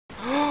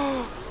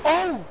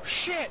Oh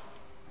shit!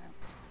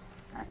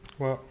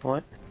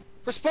 What?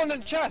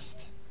 Respondent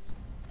chest!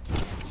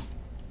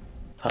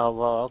 Oh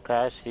well, okay,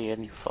 I see it,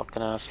 you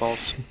fucking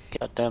assholes.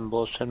 Goddamn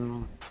bullshit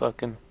and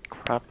fucking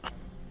crap.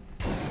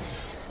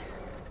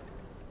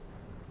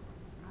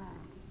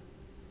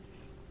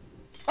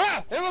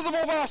 Ah!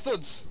 Invisible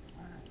bastards!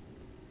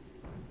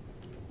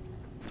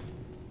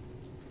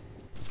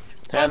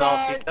 And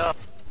off you go.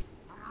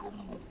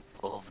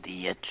 Over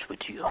the edge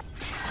with you.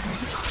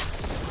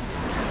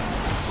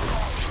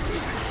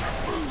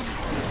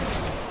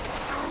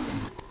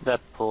 That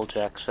pull,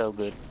 Jack, so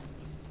good.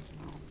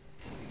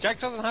 Jack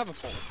doesn't have a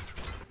pull.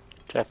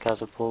 Jack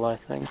has a pull, I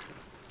think.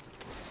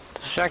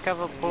 Does Jack have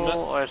a pull,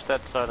 or is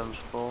that Saddam's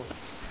pull?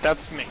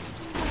 That's me.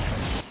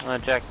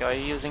 Jack, are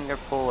you using your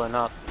pull or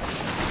not?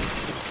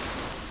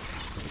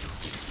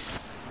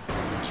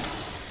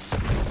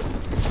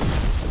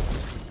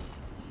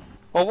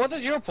 Well, what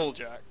is your pull,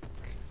 Jack?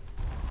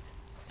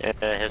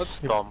 His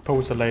stomp.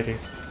 Pulls the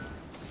ladies.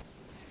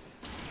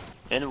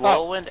 In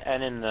Whirlwind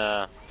and in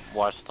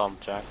War Stomp,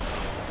 Jack.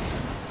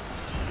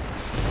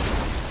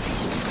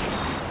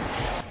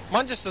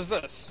 Mine just does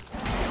this.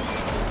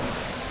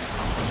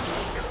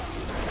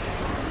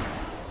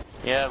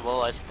 Yeah,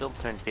 well, I still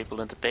turn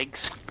people into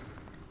pigs.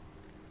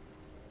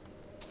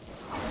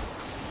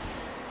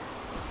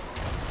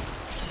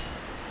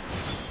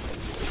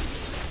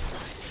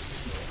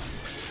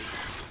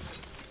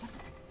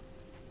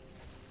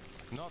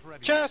 Not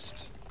ready.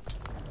 Chest!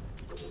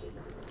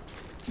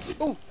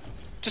 Ooh!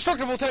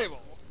 Destructible table!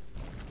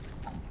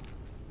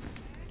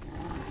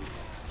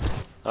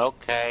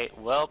 Okay,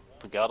 well,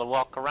 we gotta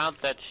walk around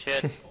that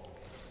shit.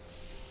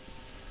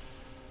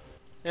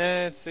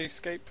 Yeah, it's the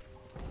escape.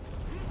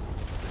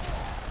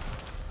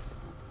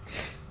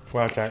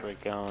 Well, Jack. Where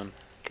we're going,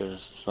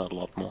 because it's not a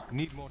lot more.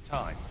 Need more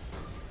time.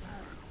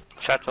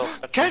 Shuttle.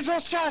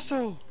 Kenzo's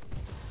Castle!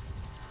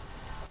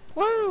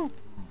 Woo!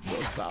 The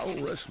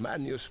Valrus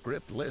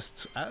manuscript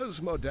lists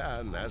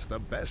Asmodan as the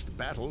best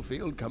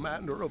battlefield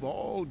commander of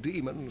all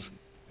demons,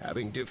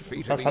 having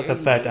defeated That's the like the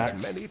third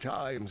angels act. many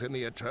times in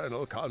the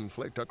eternal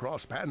conflict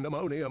across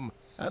Pandemonium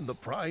and the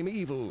prime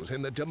evils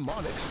in the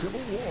demonic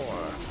civil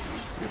war.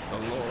 If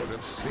the Lord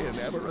of Sin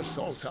ever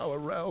assaults our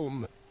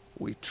realm,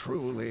 we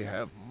truly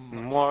have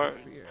More.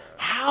 fear.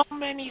 How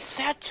many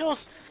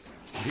satchels?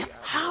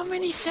 How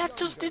many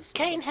satchels did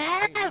Cain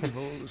have?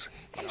 Evils,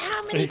 And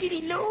how many did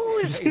he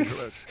lose?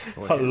 dangerous,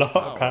 A lot,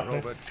 power apparently.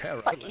 over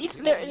terror. Like, he's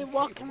literally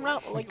walking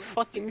around with like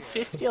fucking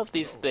 50 of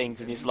these things,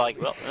 and he's like,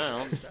 well,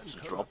 I'll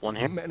just drop one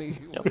here. Many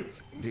humans.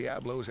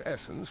 Diablo's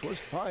essence was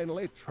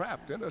finally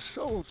trapped in a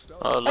soul stone.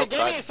 Oh, Hey, look, give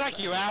me a guys. sec,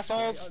 you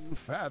assholes!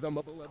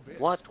 Unfathomable abyss.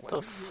 What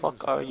the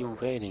fuck are you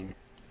waiting?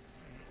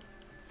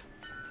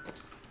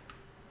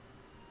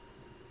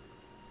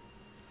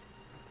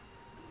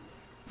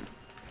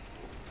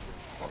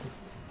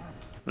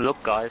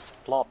 Look, guys,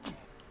 plot.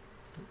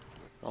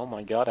 Oh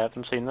my god, I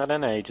haven't seen that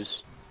in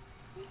ages.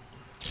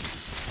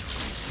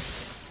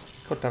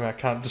 God damn it, I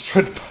can't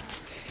destroy the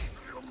bots.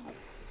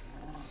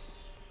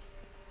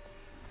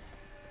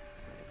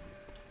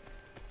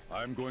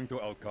 I'm going to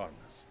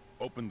Alcarnas.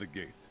 Open the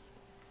gate.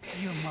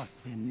 You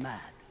must be mad.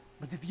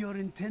 But if you're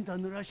intent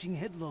on rushing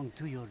headlong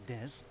to your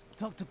death,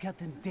 talk to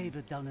Captain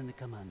David down in the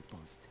command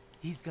post.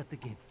 He's got the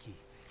gate key.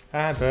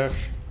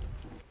 Ambush.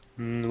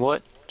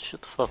 What?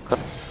 Shut the fuck up.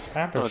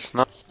 No, Ambush. it's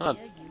not.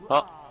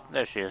 Oh,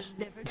 there she is.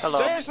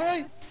 Hello.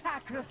 Seriously?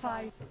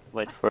 Sacrifice.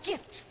 Wait for it.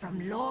 Gift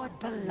from Lord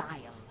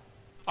Belial.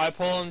 I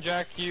pull him,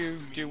 Jack, you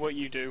do what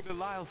you do.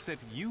 Belial set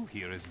you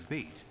here as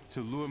bait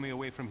to lure me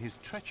away from his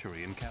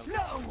treachery in Cal.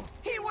 No!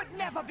 He would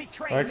never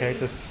betray Okay, me!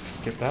 just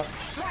skip that.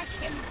 Strike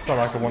him It's not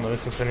like I want to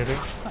listen to anything.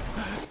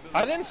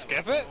 I didn't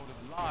skip it!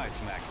 Lies,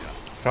 Magda.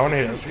 So I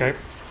need to escape.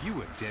 You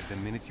were dead the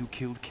minute you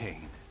killed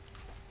Cain.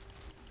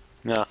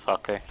 No,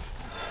 fuck her.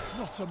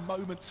 Not a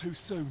moment too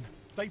soon.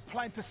 They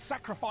plan to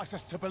sacrifice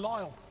us to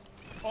Belial.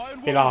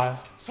 Iron Belial.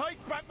 Wolves,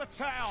 take back the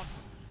town!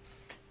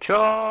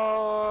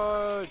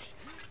 Charge!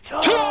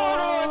 Charge!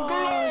 Total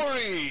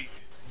glory!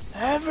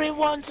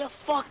 Everyone's a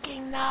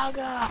fucking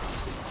naga!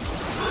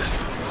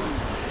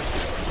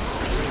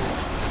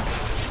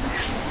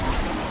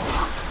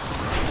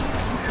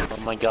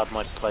 Oh my god,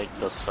 my plate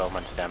does so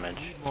much damage.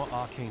 Need more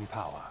arcane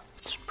power.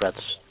 It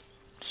spreads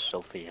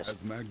so fast.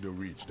 Has Magda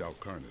reached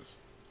Alcarnas?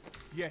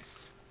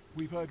 Yes,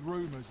 we've heard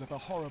rumors of a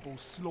horrible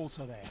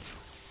slaughter there.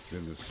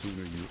 Then the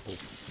sooner you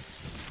open.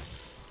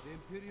 The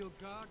Imperial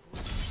Guard.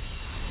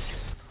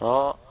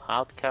 Oh,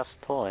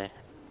 outcast toy.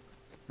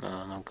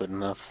 No, not good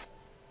enough.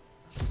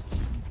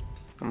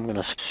 I'm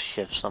gonna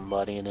shift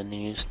somebody in the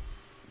knees.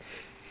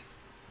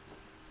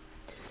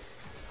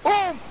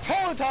 Oh,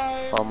 power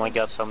time! Oh my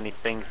god, so many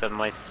things that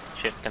my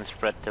shit can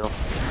spread to.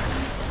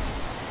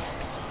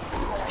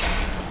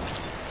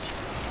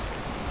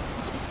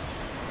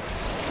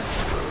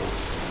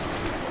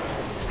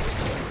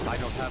 I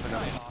don't have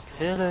enough.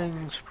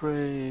 Killing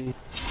spree.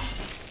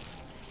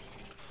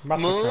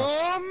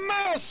 Massacre.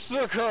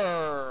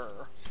 Massacre!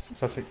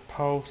 Static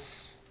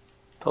pulse.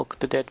 Poke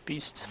the dead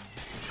beast.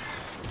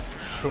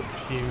 Short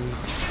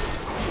fuse.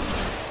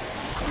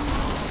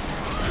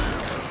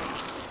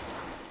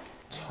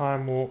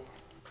 time warp.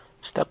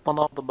 Step on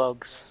all the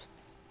bugs.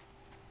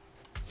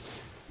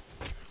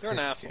 You're an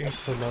asshole.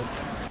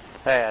 Interlope.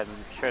 Hey, I'm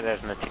sure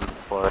there's an achievement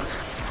for it.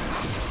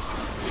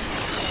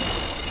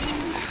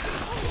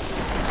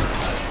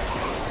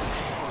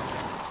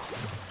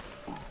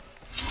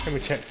 Let me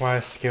check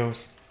my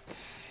skills.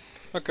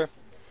 Okay.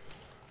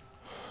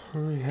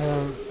 We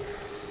have...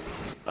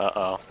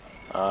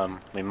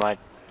 We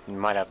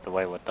might have to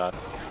wait with that.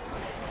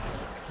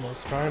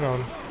 What's going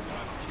on?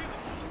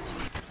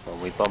 Well,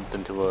 we bumped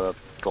into a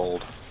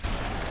gold.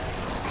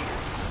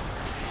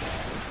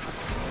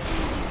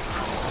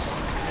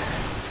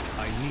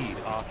 I need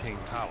arcane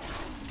power.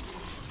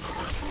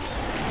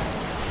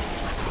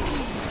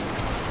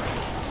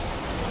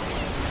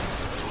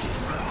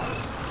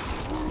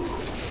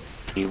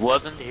 He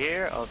wasn't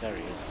here? Oh, there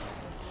he is.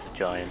 The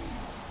giant.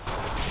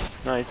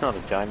 No, he's not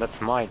a giant, that's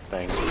my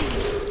thing.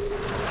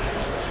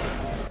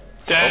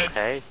 Dead!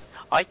 Okay.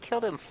 I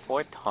killed him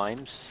 4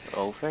 times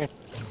over.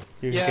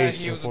 You Yeah, engaged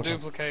he him was a before time.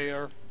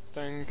 duplicator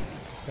thing.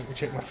 Let me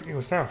check my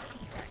skills now.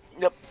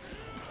 Yep.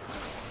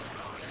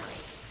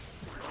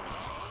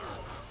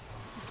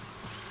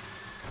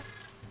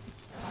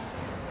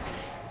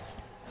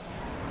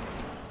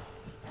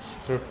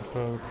 Still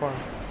prefer fire.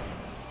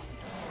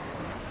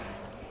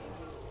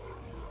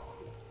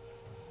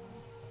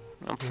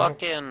 I'm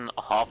fucking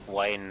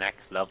halfway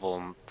next level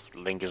and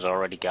Link is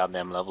already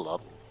goddamn level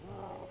up.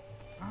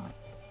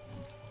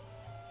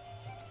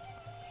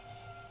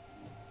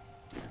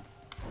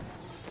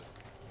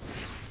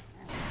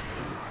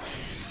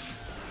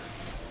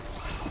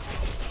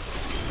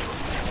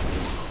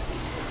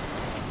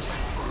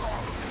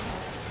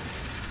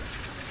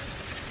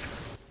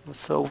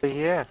 What's over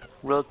here?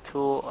 Road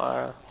to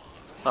our...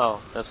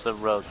 Oh, that's the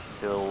road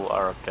to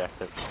our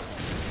objective.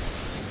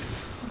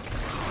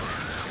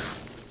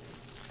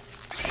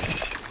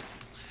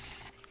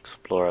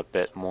 Explore a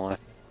bit more.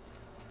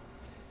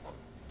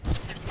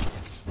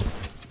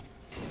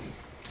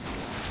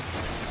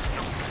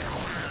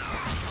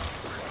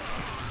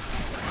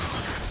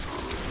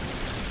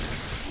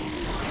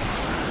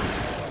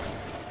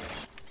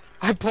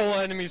 I pull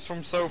enemies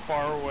from so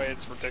far away,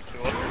 it's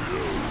ridiculous.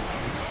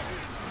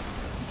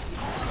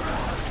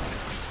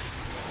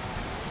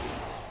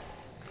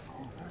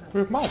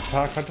 With my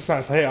attack, I just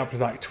managed to hit up to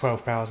like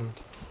 12,000.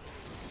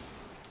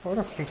 What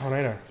a fucking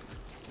tornado.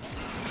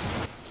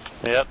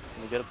 Yep,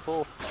 we get a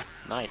pull.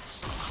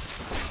 Nice.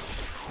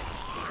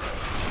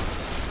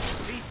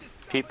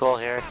 People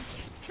here.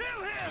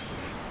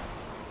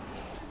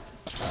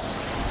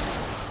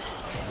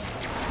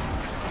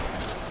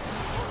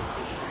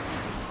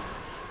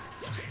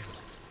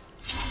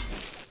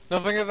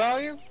 Nothing of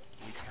value?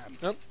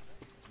 Nope.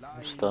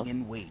 Stuff.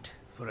 In wait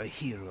for a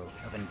hero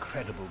of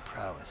incredible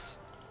prowess.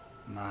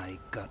 My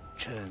gut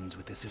churns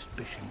with the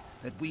suspicion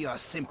that we are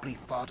simply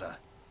fodder.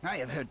 I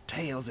have heard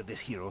tales of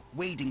this hero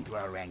wading through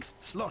our ranks,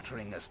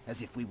 slaughtering us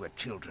as if we were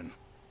children.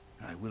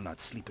 I will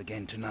not sleep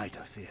again tonight,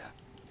 I fear.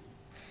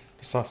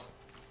 Sus.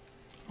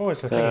 Oh,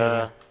 it's a thing in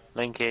there.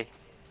 Linky.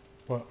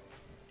 What?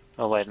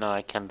 Oh wait, no,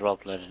 I can't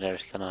drop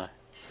legendaries, can I?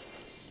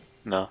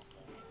 No.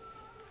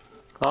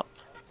 Oh,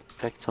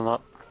 picked them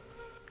up.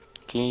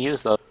 Can you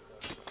use that?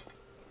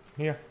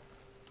 Yeah.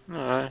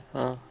 Alright,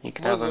 well, you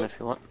can What have is them it? if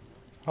you want.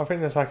 I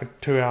think there's like a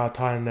 2-hour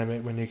time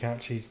limit when you can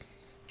actually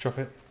drop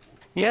it.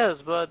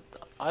 Yes, but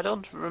I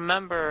don't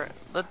remember.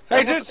 Hey,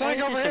 that dude, was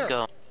something over ages here.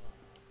 ago.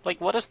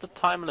 Like, what is the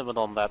time limit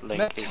on that,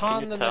 Linky?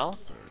 Can you tell?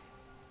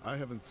 I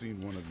haven't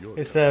seen one of your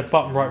It's the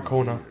bottom right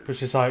corner,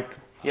 which is like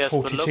Yes,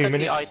 but look 42 at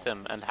minutes. the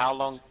item and how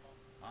long...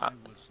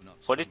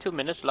 42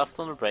 minutes left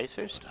on the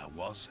bracers?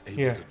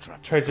 Yeah,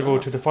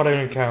 tradable to the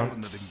following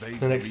accounts for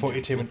the next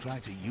 42 minutes.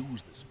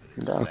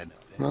 Damn,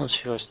 not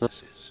sure.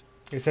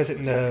 It says it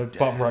in the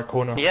bottom right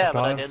corner. Yeah, of the but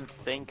I bottom. didn't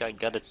think I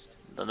got it.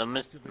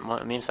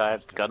 That means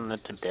I've gotten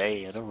it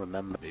today. I don't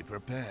remember. Be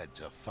prepared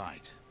to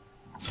fight.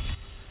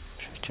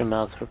 Shut your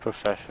mouth for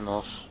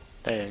professionals.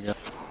 There you go.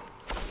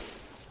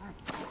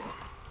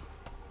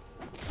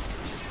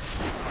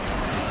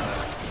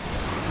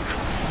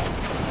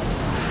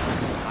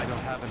 I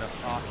don't have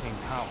enough arcane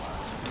power.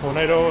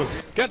 Tornadoes!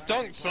 Get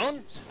dunked,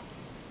 son!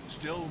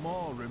 Still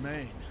more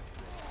remain.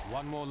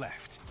 One more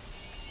left.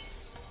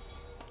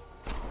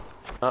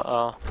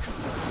 Uh-oh.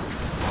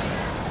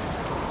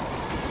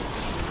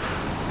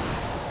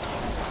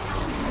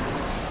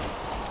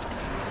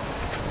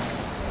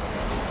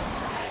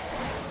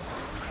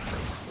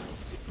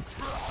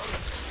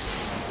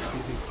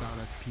 Spirits are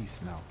at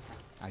peace now.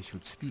 I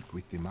should speak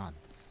with the man.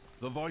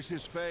 The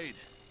voices fade.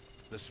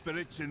 The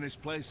spirits in this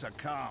place are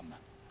calm.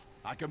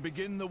 I can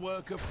begin the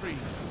work of freedom.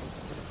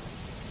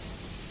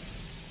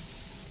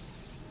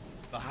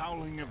 The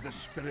howling of the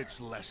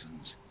spirits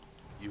lessens.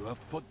 You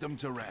have put them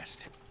to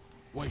rest.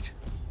 Wait.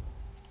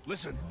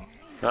 Listen.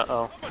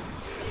 Uh-oh.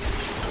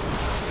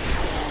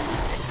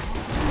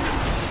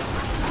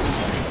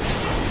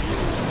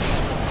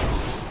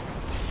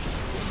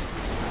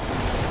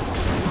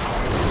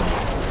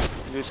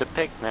 Use a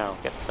pick now.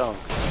 Get dunked.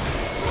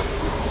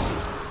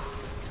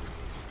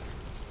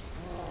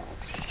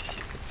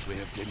 We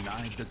have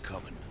denied the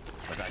Coven.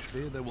 but I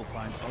fear they will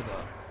find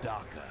other,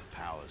 darker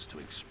powers to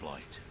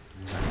exploit.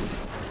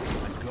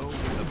 And go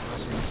with the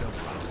presence of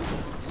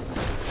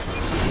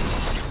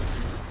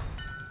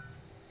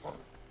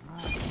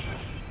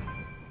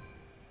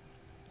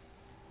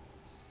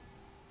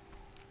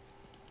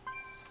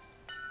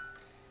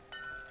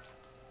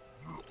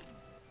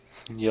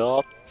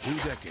Yup. 2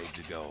 decades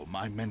ago,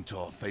 my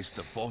mentor faced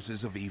the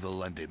forces of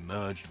evil and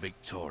emerged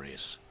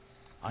victorious.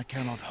 I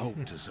cannot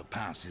hope to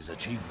surpass his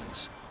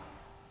achievements,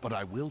 but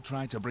I will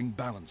try to bring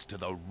balance to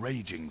the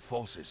raging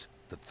forces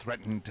that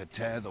threaten to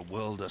tear the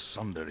world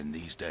asunder in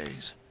these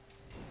days.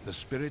 The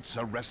spirits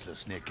are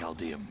restless near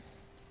Chaldeum.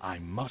 I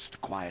must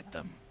quiet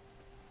them.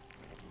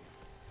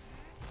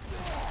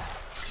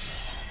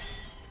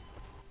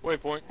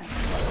 Waypoint.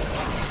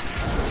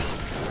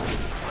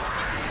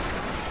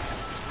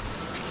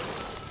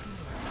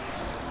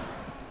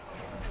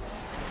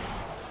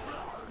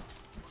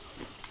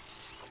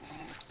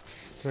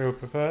 Still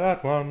prefer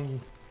that one.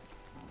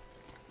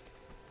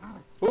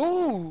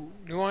 Ooh,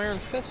 new Iron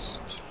Fist.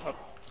 Oh,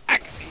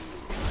 agony.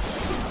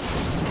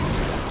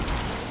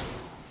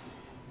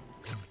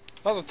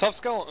 That was a tough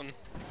skeleton.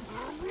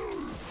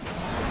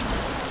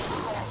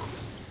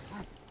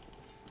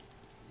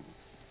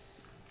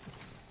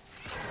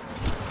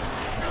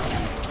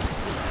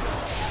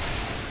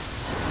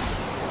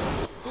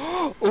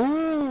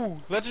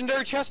 Ooh,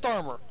 legendary chest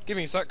armor. Give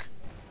me a sec.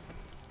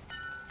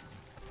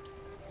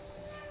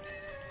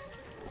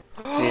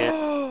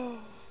 Yeah.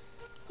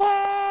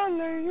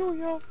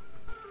 Hallelujah.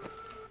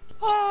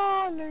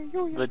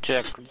 Hallelujah. But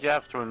Jack, you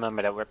have to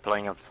remember that we're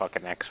playing a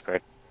fucking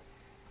expert.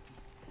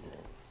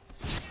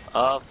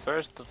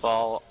 First of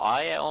all,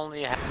 I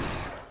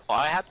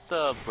had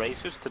the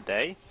bracers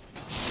today,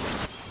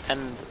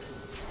 and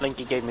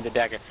Linky gave me the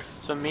dagger.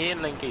 So me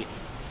and Linky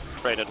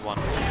traded one.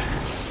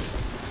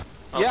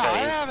 Yeah, Okay, I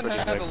haven't pretty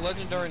had quick. a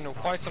legendary in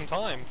quite some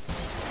time.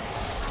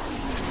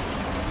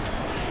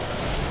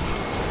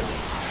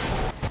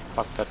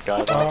 Fuck that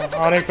guy.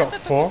 I only got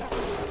 4.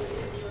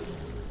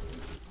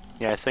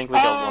 Yeah, I think we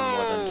got one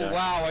more than Jack.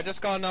 Wow, I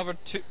just got another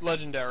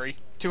legendary.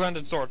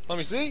 Two-handed sword. Let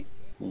me see.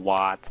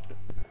 What?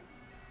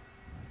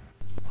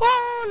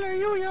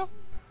 Hallelujah.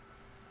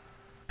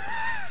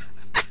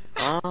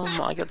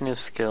 I got new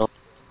skill.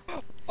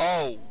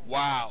 Oh,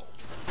 wow.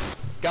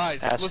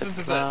 Guys, Acid listen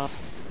to cloud.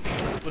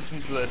 this.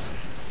 Listen to this.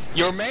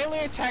 Your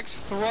melee attacks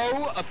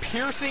throw a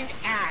piercing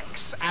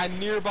axe at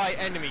nearby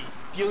enemy,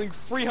 dealing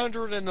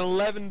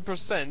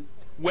 311%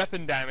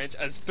 weapon damage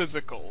as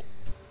physical.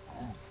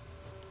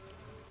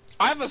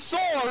 I have a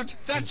sword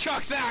that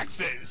chucks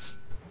axes!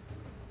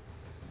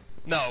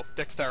 No,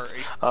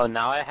 dexterity. Oh,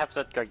 now I have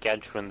that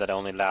gargantuan that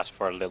only lasts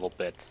for a little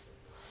bit.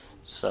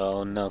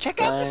 So, no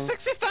Check out this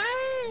thanks. sexy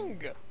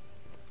thing!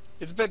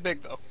 It's a bit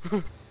big though.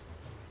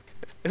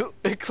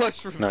 it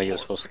clutched through the No floor.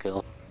 useful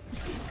skill.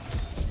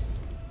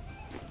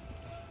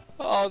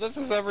 Oh, this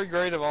is every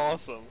grade of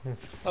awesome.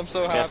 I'm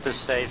so We have happy. to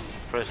save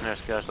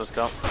prisoners, guys. Let's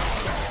go. Not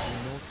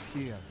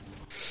here.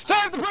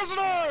 Save the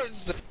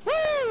prisoners!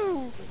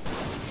 Woo!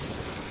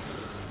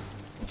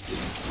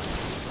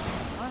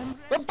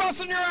 They're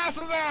busting your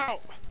asses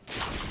out!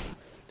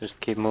 Just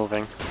keep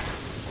moving.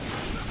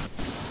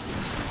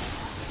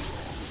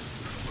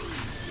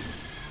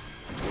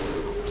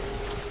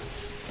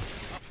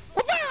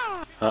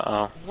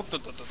 Uh-oh.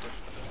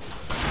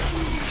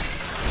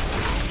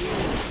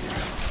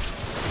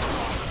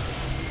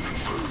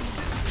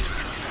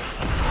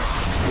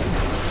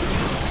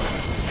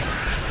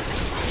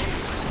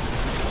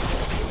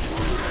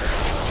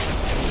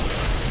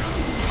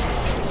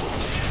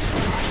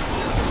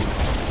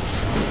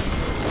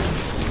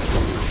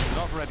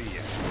 Not ready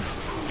yet.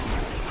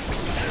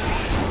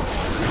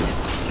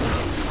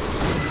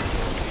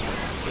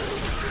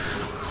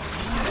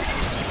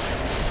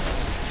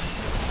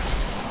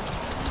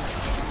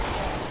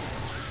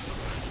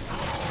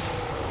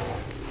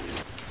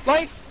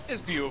 Life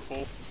is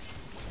beautiful.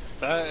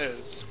 That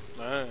is.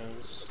 That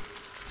is.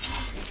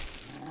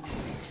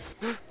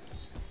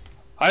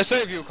 I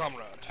save you,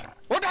 comrade.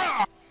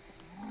 Wada!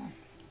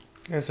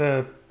 There's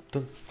a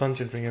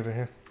dungeon thing over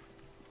here.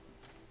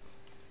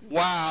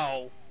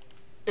 Wow.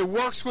 It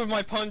works with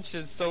my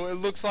punches, so it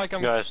looks like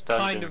I'm Guys,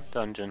 dungeon, kind of...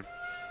 dungeon.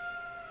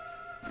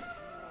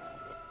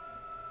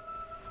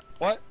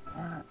 What?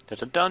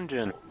 There's a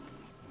dungeon.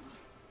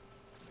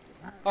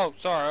 Oh,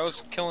 sorry, I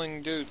was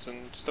killing dudes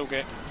and still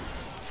get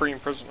freeing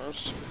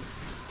prisoners.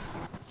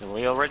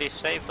 We already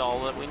saved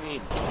all that we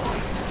need.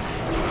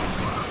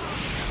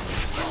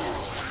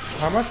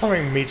 How much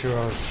something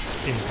meteors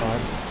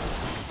inside?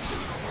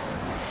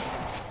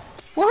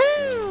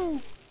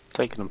 Woohoo!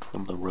 Taking them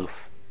from the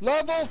roof.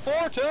 Level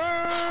 40!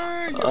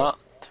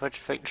 Twitch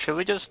fix. Should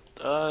we just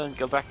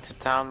go back to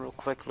town real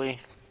quickly?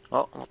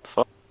 Oh, what the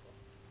fuck?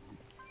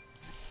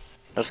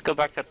 Let's go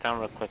back to town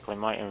real quickly.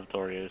 My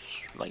inventory is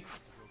like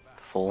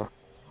full.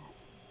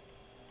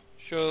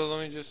 Sure,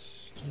 let me just...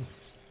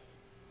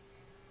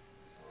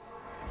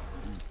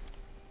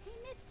 Hey,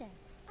 mister,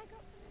 I got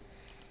some...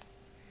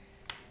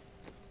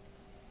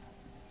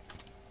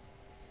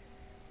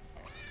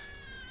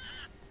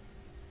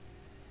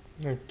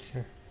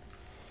 Okay.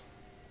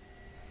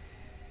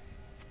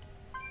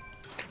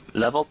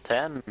 Level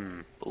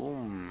 10.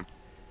 Boom.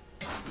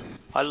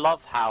 I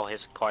love how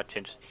his card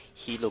changes.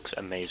 He looks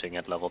amazing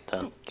at level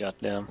 10.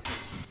 Goddamn.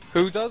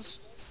 Who does?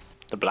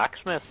 The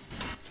blacksmith.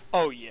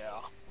 Oh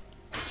yeah.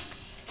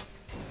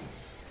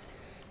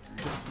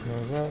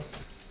 There's that.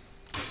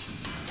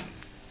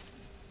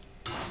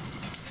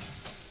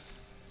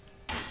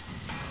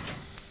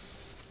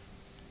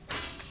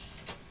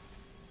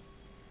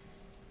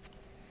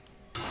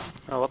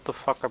 Oh, what the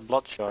fuck are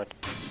bloodshot?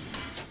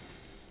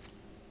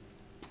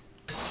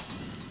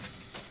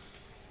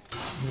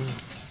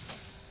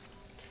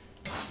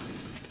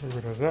 Get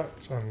rid of that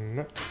and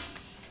that.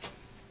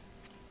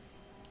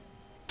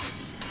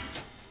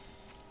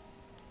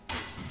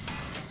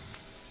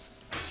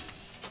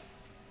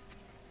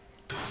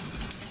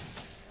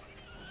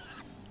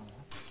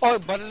 Oh,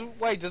 but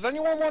wait, does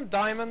anyone want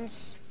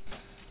diamonds?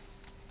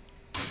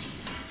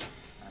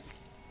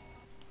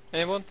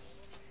 Anyone?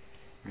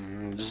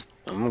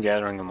 I'm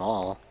gathering them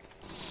all.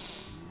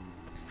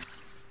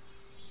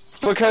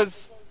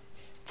 Because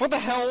for the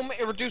helm,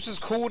 it reduces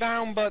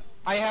cooldown, but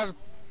I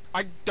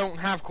don't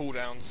have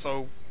cooldown,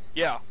 so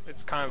yeah,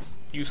 it's kind of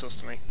useless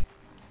to me.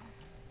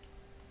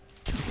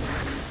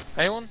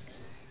 Anyone?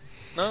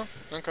 No?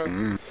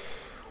 Okay.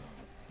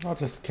 I'll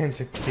just keep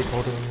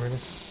hold of them, really.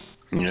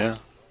 Yeah.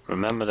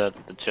 Remember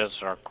that the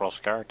chests are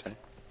cross-guard, eh?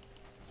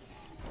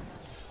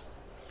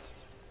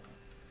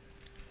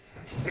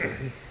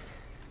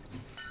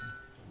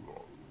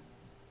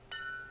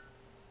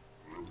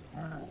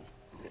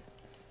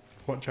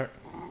 What, Jack?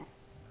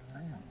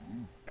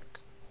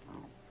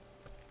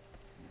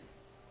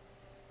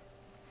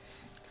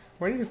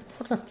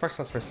 What the fuck's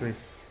that supposed to be?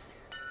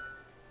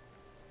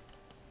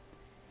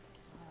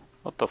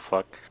 What the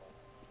fuck?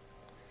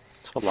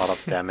 It's a lot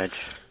of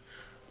damage.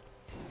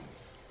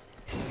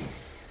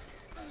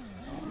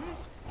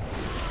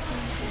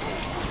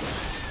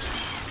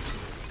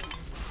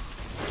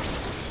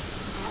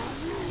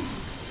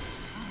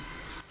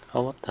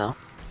 Oh, what the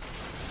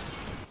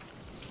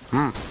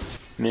hell?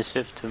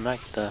 Missive to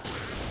Magda.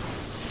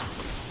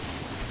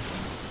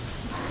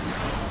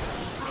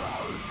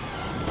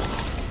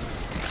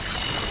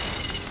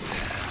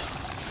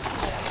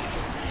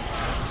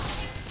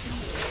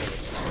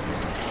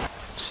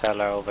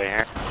 Seller over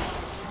here.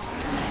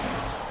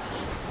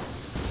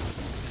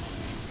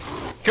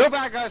 Go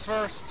back, guys,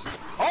 first!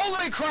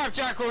 Holy crap,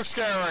 Jack looks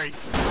scary!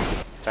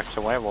 Jack's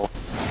a werewolf.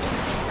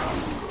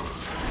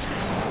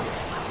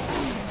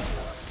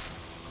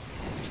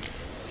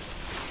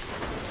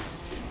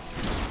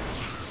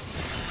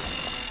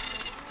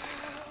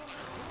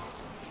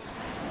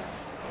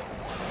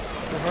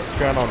 What's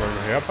going on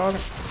over here, buddy?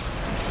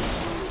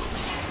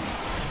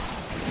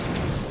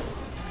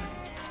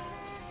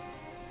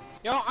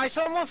 You know, I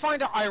somewhat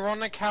find it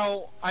ironic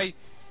how I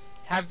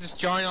have this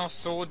giant ass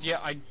sword,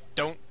 yet I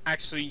don't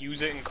actually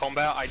use it in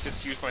combat, I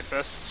just use my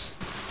fists.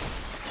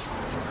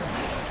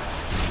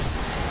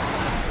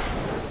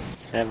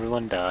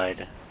 Everyone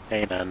died.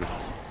 Amen.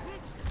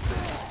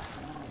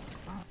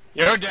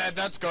 You're dead,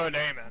 that's good,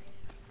 amen.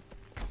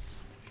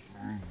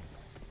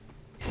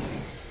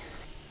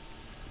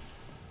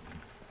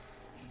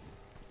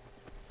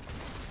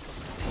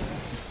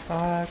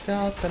 I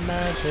got the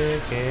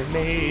magic in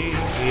me,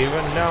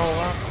 even though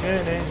I'm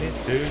getting it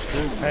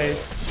through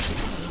paste.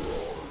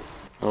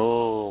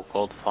 Oh,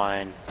 gold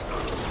fine.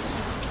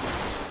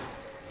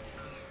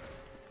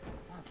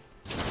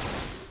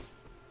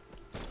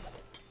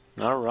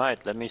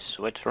 Alright, let me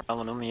switch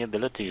around on my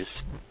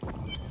abilities.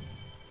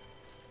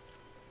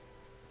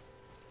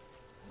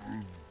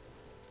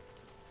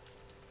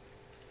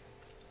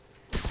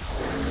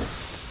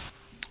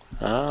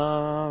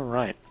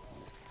 Alright.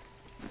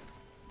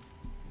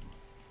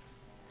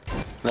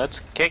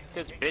 Let's kick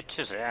this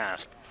bitch's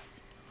ass.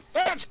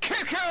 Let's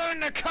kick her in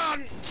the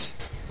cunt!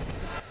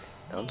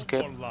 Don't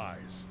skip. No more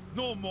lies.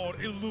 No more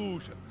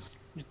illusions.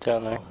 You tell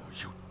her. Oh,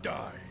 you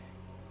die.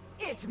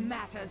 It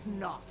matters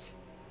not.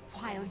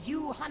 While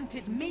you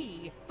hunted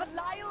me,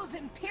 Belial's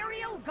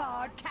Imperial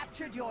Guard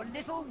captured your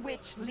little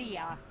witch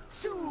Leah.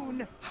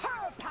 Soon,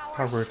 her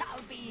power shall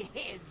be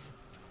his.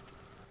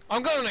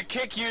 I'm gonna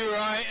kick you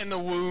right in the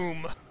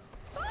womb.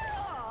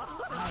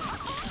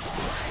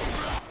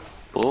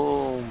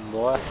 Boom,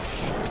 boy.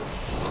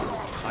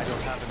 I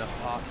don't have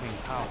enough arcane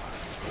power.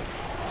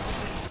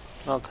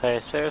 Okay,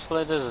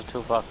 seriously, this is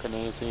too fucking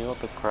easy. What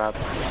the crap?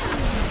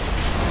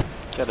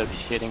 Gotta be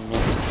shitting me.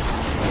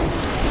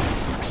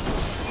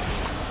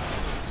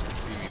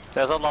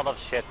 There's a lot of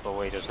shit, but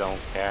we just don't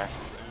care.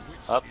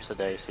 Ups a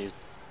daisies.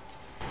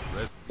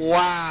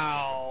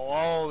 Wow,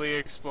 all the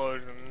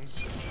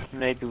explosions.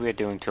 Maybe we're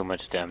doing too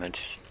much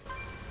damage.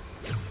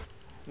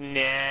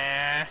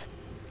 Nah.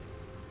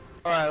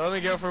 Alright, let me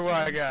go for what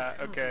I got.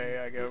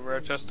 Okay, I got rare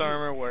chest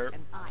armor,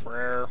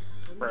 rare,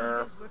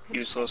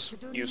 useless,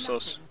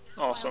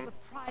 awesome.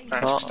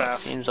 Magic Well, it staff.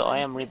 seems I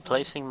am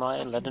replacing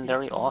my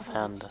legendary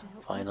offhand,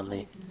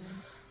 finally.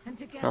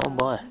 Oh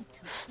boy.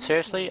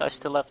 Seriously, I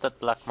still have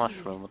that black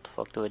mushroom. What the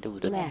fuck do I do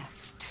with it?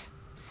 Left.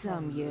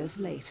 some years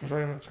later.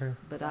 Very much so.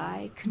 But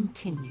I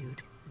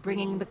continued,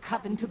 bringing the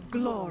coven to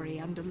glory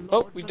under Lord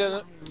Oh, we did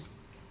it.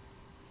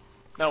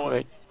 No,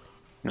 Wait.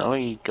 No,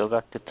 you go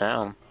back to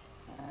town.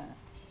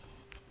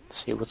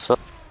 See what's up.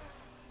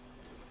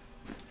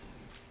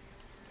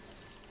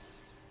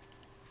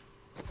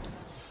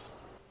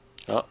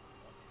 Oh.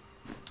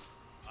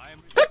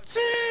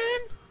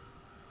 Cutscene!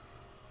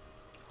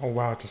 Oh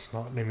wow, just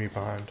not leave me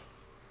behind.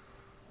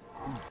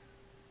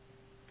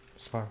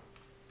 It's fine.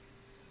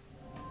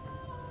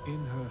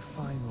 In her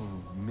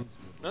final misery,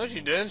 No, she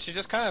didn't. She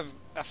just kind of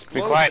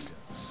exploded. Be quiet.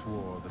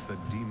 swore that the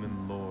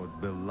demon lord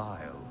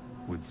Belial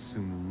would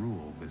soon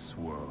rule this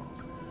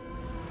world.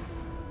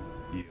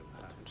 You'll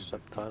have to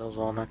Subtitles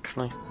on,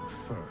 actually.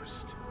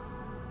 first.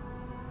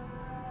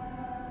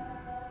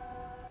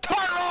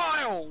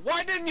 Carlisle!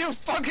 Why didn't you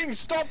fucking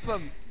stop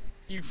them?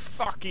 You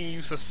fucking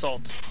useless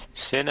sod.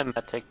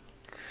 Cinematic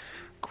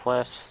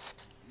quest.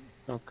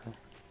 Okay.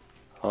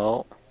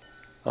 Oh.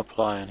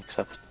 Apply and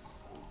accept.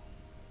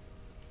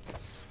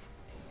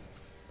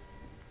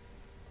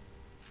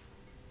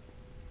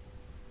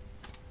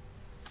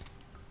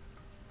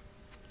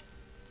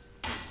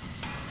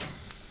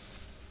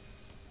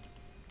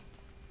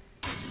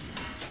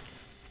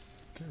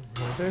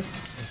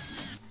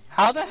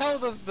 How the hell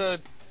does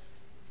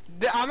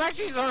I'm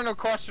actually starting to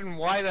question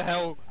why the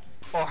hell,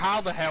 or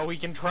how the hell he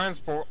can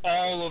transport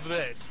all of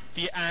this.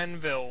 The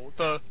anvil,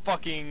 the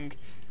fucking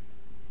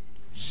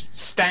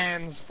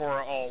stands for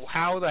it all.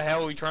 How the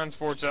hell he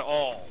transports it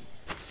all.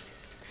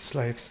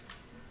 Slaves.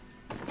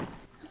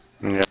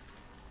 Yeah.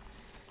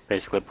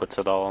 Basically puts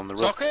it all on the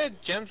roof. So okay,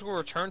 gems will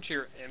return to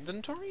your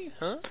inventory,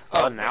 huh?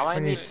 Oh, now I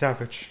need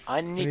savage.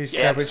 I need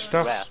savage Dev's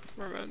stuff.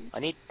 breath. I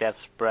need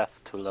Dev's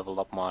breath to level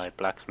up my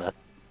blacksmith.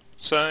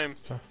 Same.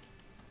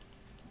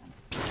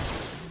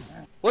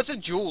 What's a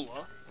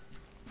jeweler?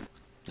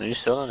 You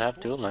still don't have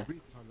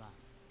dueling.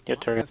 Your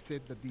turn. Arthur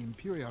said that the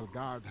Imperial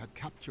Guard had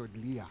captured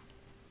Leah.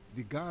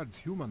 The Guard's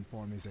human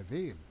form is a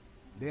veil.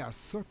 They are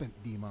serpent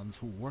demons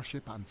who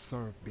worship and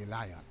serve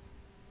Belial.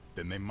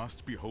 Then they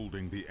must be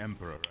holding the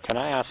Emperor. Can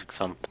I ask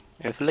something?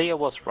 If Leah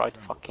was right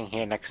fucking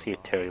here next to you,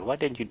 Terry, why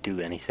didn't you do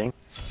anything?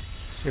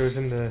 She was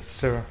in the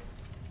sewer.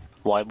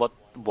 Why? What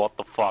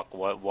the fuck?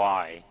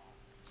 Why?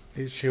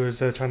 She was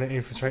trying to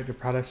infiltrate the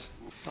palace.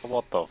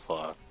 What the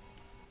fuck?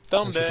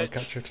 Dumb and she got bitch.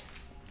 captured.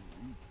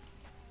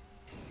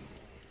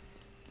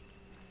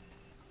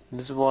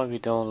 This is why we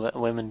don't let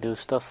women do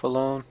stuff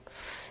alone.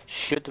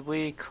 Should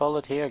we call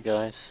it here,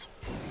 guys?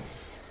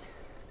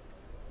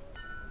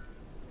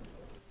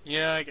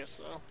 Yeah, I guess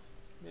so.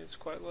 It's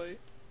quite late.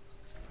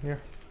 Yeah.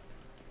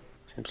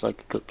 Seems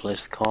like a good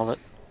place to call it.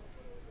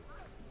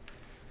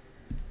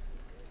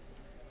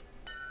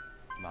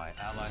 My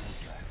ally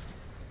has left.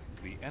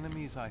 The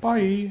enemies I Bye.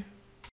 faced